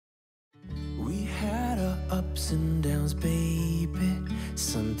ups and downs, baby.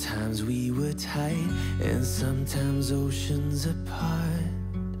 Sometimes we were tight and sometimes oceans apart.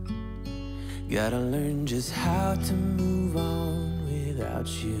 Gotta learn just how to move on without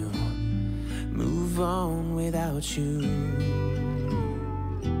you. Move on without you.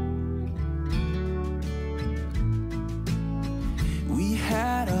 We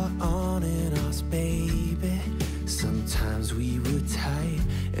had our on and offs, baby. Sometimes we were tight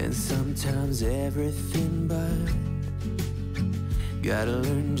and sometimes everything but. Gotta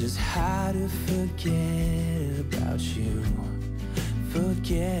learn just how to forget about you.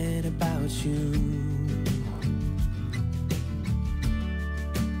 Forget about you.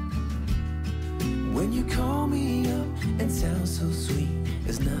 When you call me up and sound so sweet,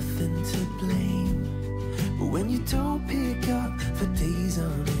 there's nothing to blame. But when you don't pick up for days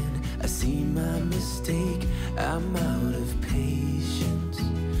on end, I see my mistake. I'm out of patience.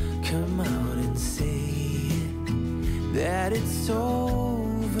 Come out and say it, that it's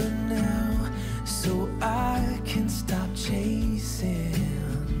over now, so I can stop chasing.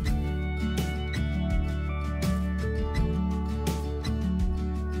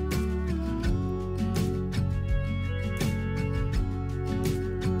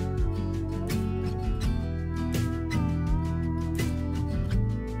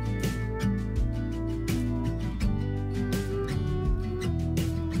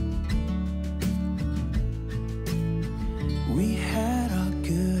 We had our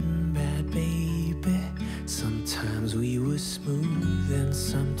good and bad, baby. Sometimes we were smooth and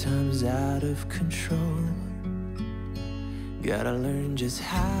sometimes out of control. Gotta learn just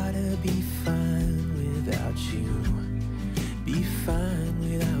how to be fine without you. Be fine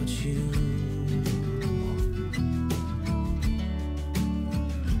without you.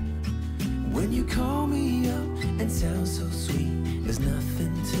 When you call me up and sound so sweet, there's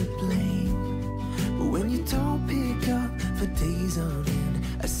nothing to blame. But when you don't pick up for days on end,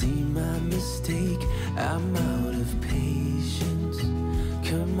 I see my mistake. I'm out of patience.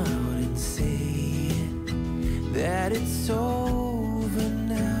 Come out and say it, that it's over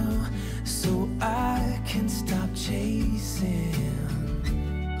now, so I can stop chasing.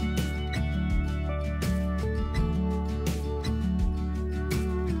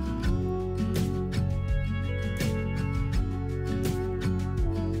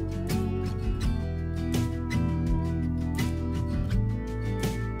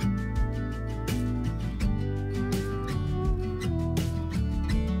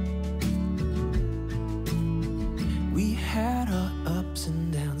 We had our ups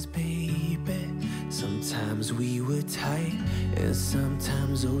and downs, baby. Sometimes we were tight and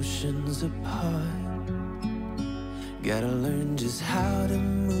sometimes oceans apart. Gotta learn just how to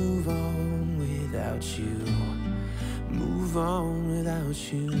move on without you. Move on without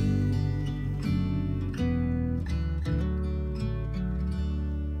you.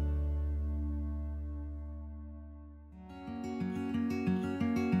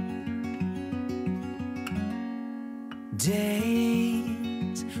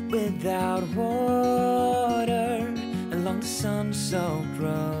 Days without water along the sun-soaked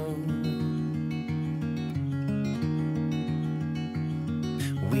road.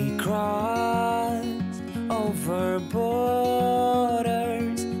 We crossed over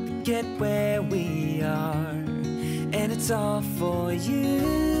borders to get where we are, and it's all for you.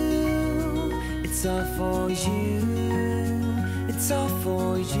 It's all for you. It's all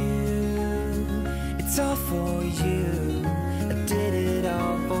for you. It's all for you. I did it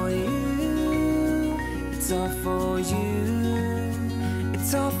all for you. It's all for you.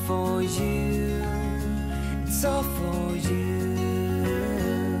 It's all for you. It's all for you.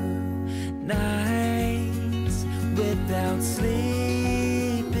 Nights without sleeping,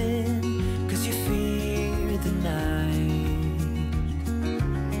 'cause you fear the night.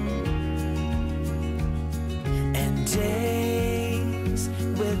 And days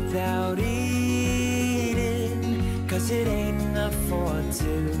without eating, 'cause it ain't enough for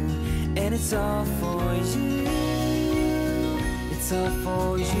two. And it's all for you. It's all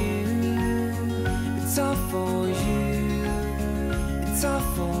for you. It's all for you. It's all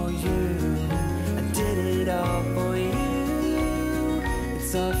for you. I did it all for you.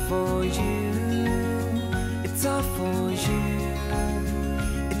 It's all for you. It's all for you.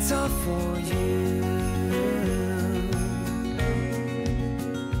 It's all for you.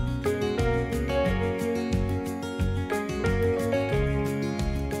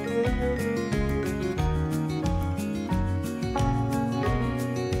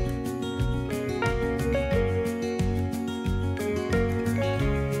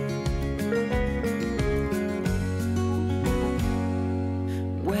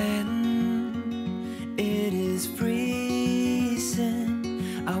 When it is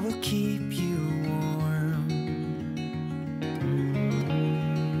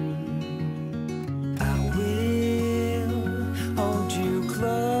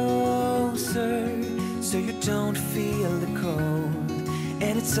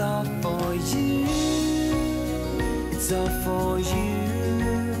it's all for you. It's all for you.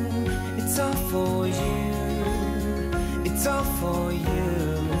 It's all for you. It's all for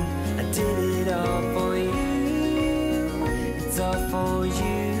you. I did it all for you. It's all for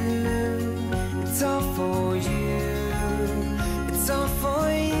you. It's all for you. It's all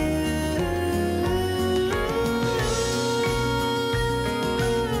for you.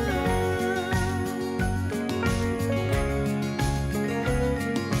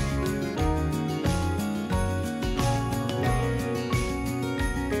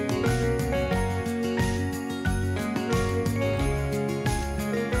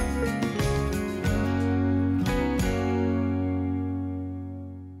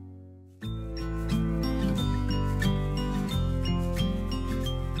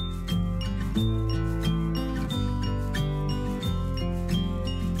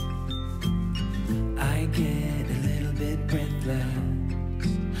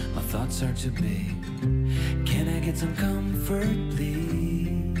 Are too big. Can I get some comfort,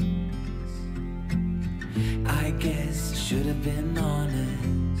 please? I guess I should have been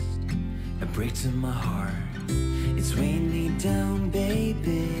honest. It breaks in my heart. It's weighing me down,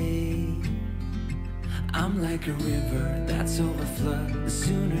 baby. I'm like a river that's overflowed. The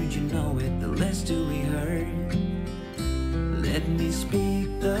sooner you know it, the less do we hurt. Let me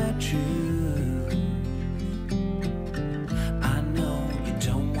speak the truth.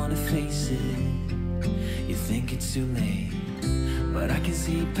 Face it, you think it's too late, but I can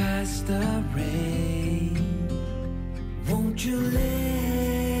see past the rain. Won't you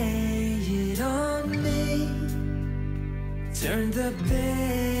lay it on me? Turn the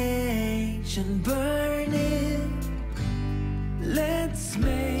page and burn it. Let's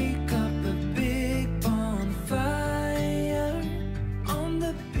make up a big bonfire on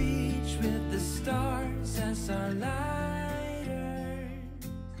the beach with the stars as our light.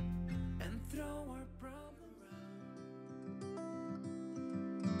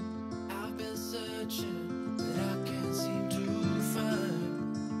 But I can't seem to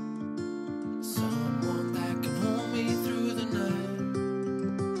find someone that can hold me through the night.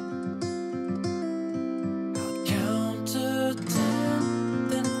 I'll count to 10,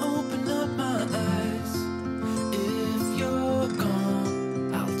 then open up my eyes. If you're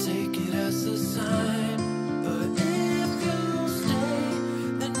gone, I'll take it as a sign. But if you stay,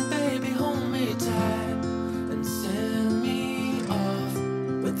 then baby hold me tight and send me off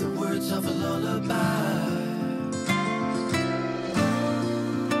with the words of a lullaby.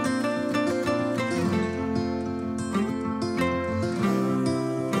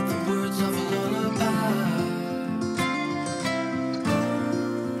 With the words of a lullaby.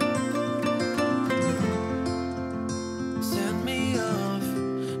 Send me off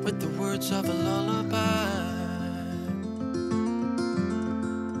with the words of a lullaby.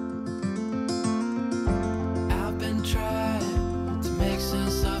 I've been trying to make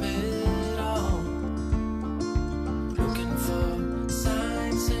sense of it.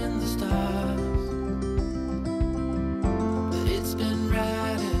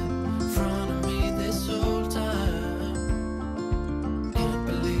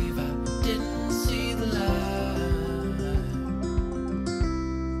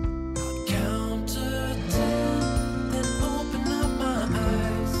 Count to 10.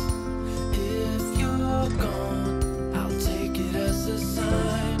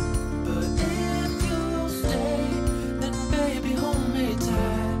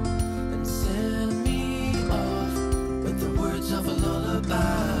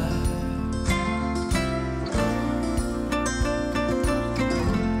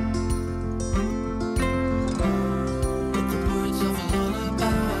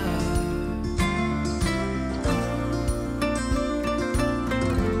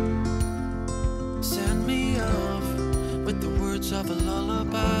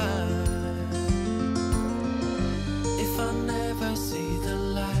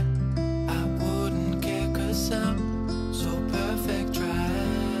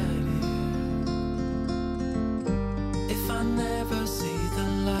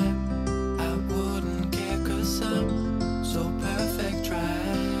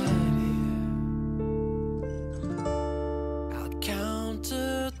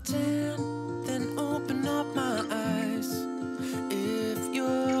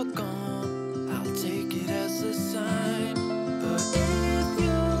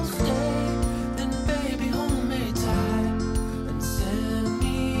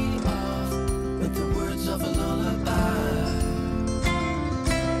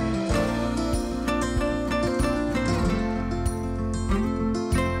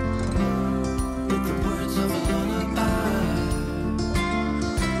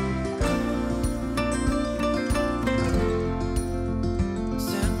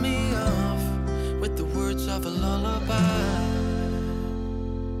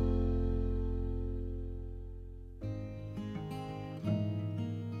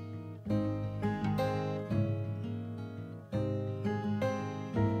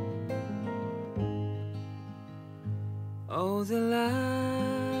 Oh, the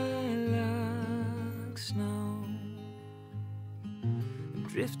lilac snow,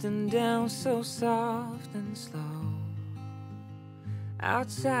 drifting down so soft and slow.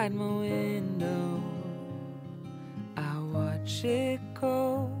 Outside my window, I watch it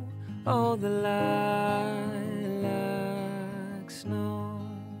go. Oh, the lilac snow.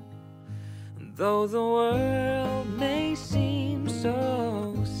 And though the world may seem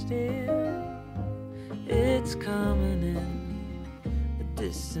so still, it's coming in a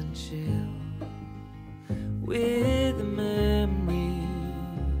distant chill, with the memories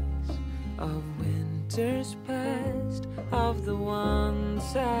of winters past, of the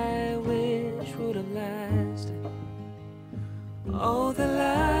ones I wish would have lasted. Oh, the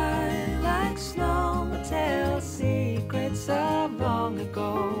lilac snow tells secrets of long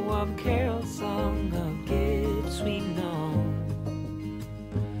ago, of carols sung, of gifts we know.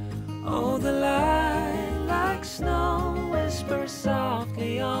 Oh, the lilac snow whispers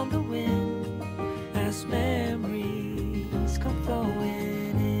softly on the wind as memories come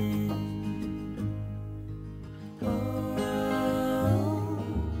flowing in.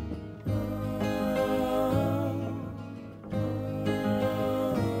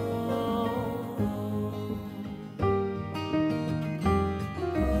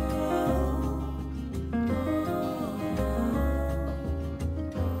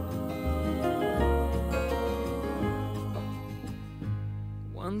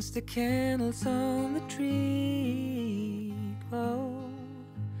 Once the candles on the tree glow,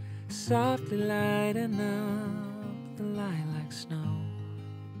 softly lighting up the lilac snow.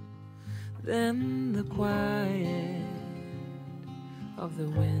 Then the quiet of the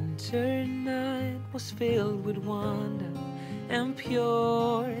winter night was filled with wonder and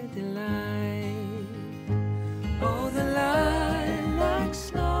pure delight. Oh, the lilac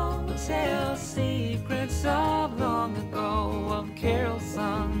snow tells secrets of long ago, of carols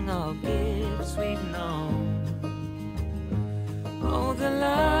sung, of gifts we've known. Oh, the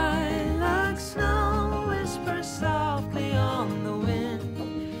lilac snow whispers softly on the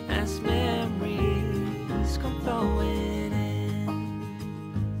wind as memories come flowing in,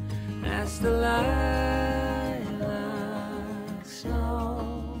 as the lilac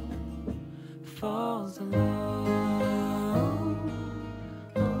snow falls alone.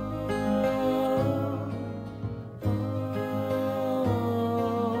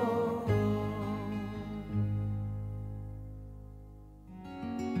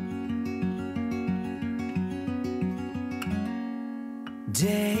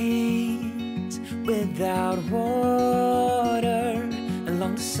 Days without water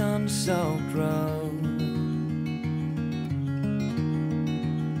along the sun-soaked road,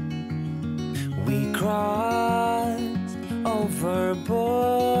 we crossed over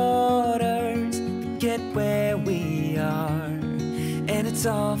borders to get where we are. And it's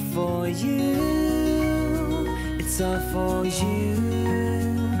all for you, it's all for you,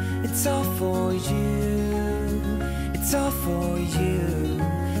 it's all for you, it's all for you.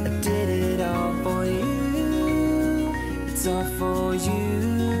 I did it all for you. It's all for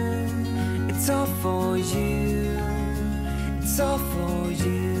you. It's all for you. It's all for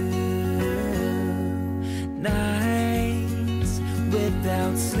you. Nights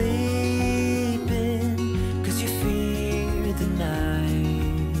without sleeping, 'cause you fear the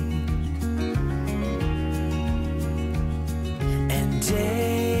night. And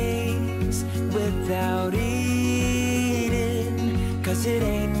days without eating, 'cause it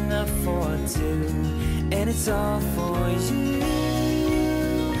ain't enough for two. And it's all for you.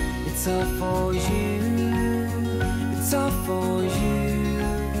 It's all for you. It's all for you.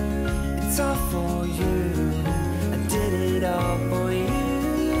 It's all for you. I did it all for you.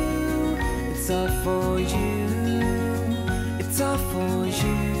 It's all for you. It's all for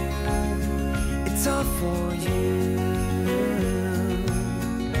you. It's all for you.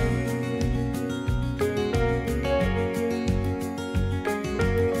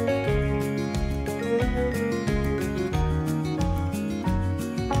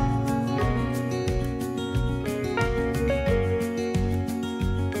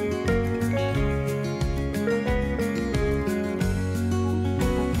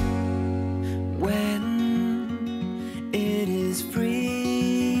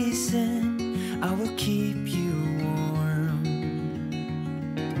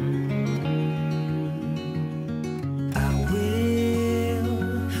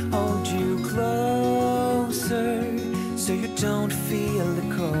 Don't feel the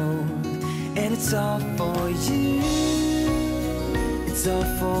cold, and it's all for you. It's all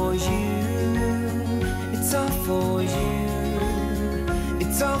for you. It's all for you.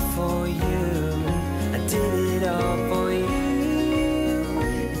 It's all for you. I did it all for you.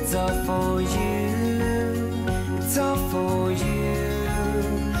 It's all for you, it's all for you,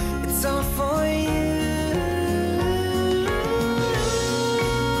 it's all for you.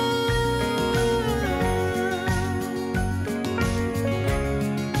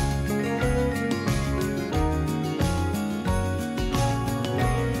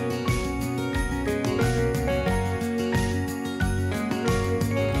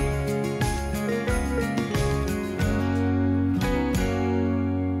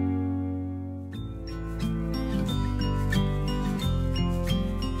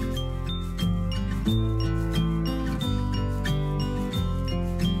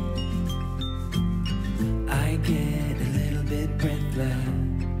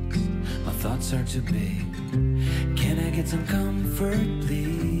 Are too big. Can I get some comfort,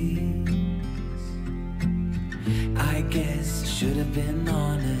 please? I guess I should have been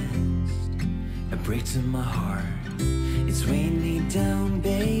honest. It breaks in my heart. It's weighing me down,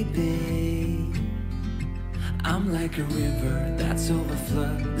 baby. I'm like a river that's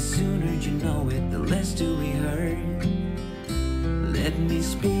overflowed. The sooner you know it, the less do we hurt. Let me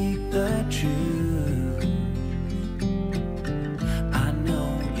speak the truth.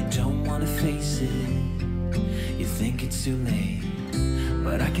 Face it, you think it's too late,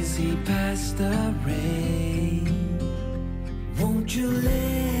 but I can see past the rain. Won't you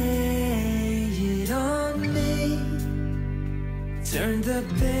lay it on me? Turn the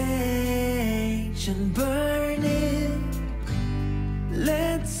page and burn it.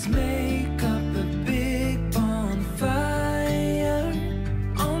 Let's make up a big bonfire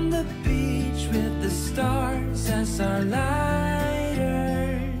on the beach with the stars as our light.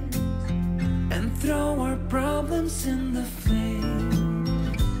 Throw our problems in the flame.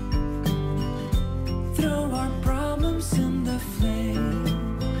 Throw our problems in the flame.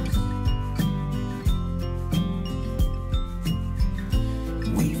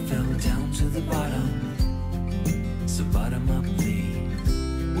 We fell down to the bottom, so bottom up please.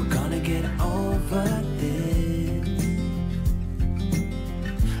 We're gonna get over this.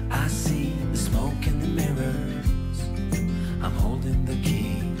 I see the smoke in the mirrors. I'm holding the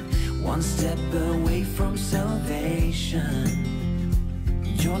key. One step away from salvation.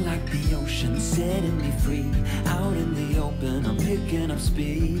 You're like the ocean, setting me free. Out in the open, I'm picking up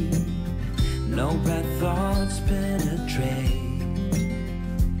speed. No bad thoughts penetrate.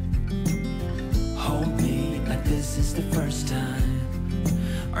 Hold me like this is the first time.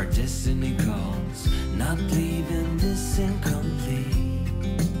 Our destiny calls, not leaving this incomplete.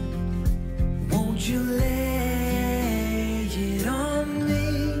 Won't you lay it on me?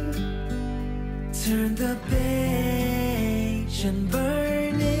 Turn the page and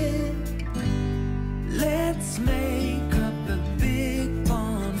burn it. Let's make up a big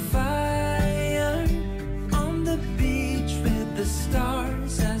bonfire on the beach with the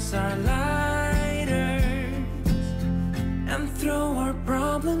stars as our lighters, and throw our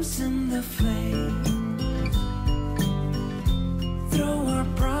problems in the flame. Throw our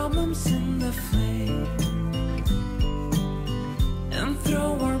problems in the flame. And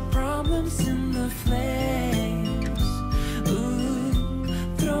throw our problems in the flames. Ooh,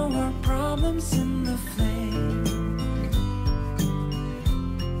 throw our problems in the flames.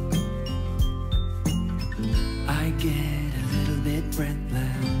 I get a little bit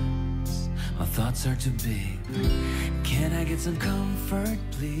breathless. My thoughts are too big. Can I get some comfort,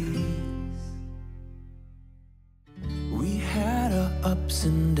 please? We had our ups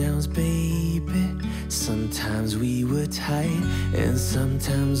and downs, baby. Sometimes we were tight, and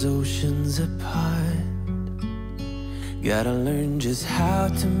sometimes oceans apart. Gotta learn just how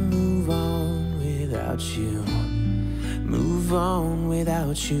to move on without you. Move on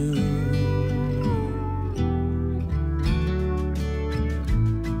without you.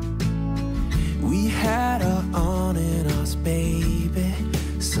 We had our on and offs, baby.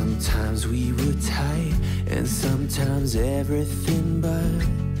 Sometimes we were tight, and sometimes everything but.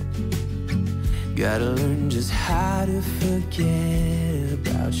 Gotta learn just how to forget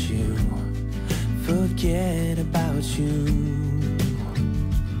about you. Forget about you.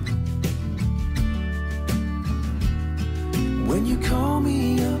 When you call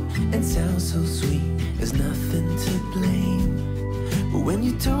me up and sound so sweet, there's nothing to blame. But when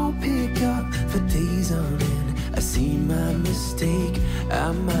you don't pick up for days on end, I see my mistake.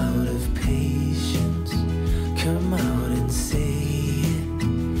 I'm out of patience. Come out and say it,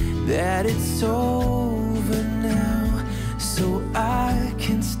 that it's so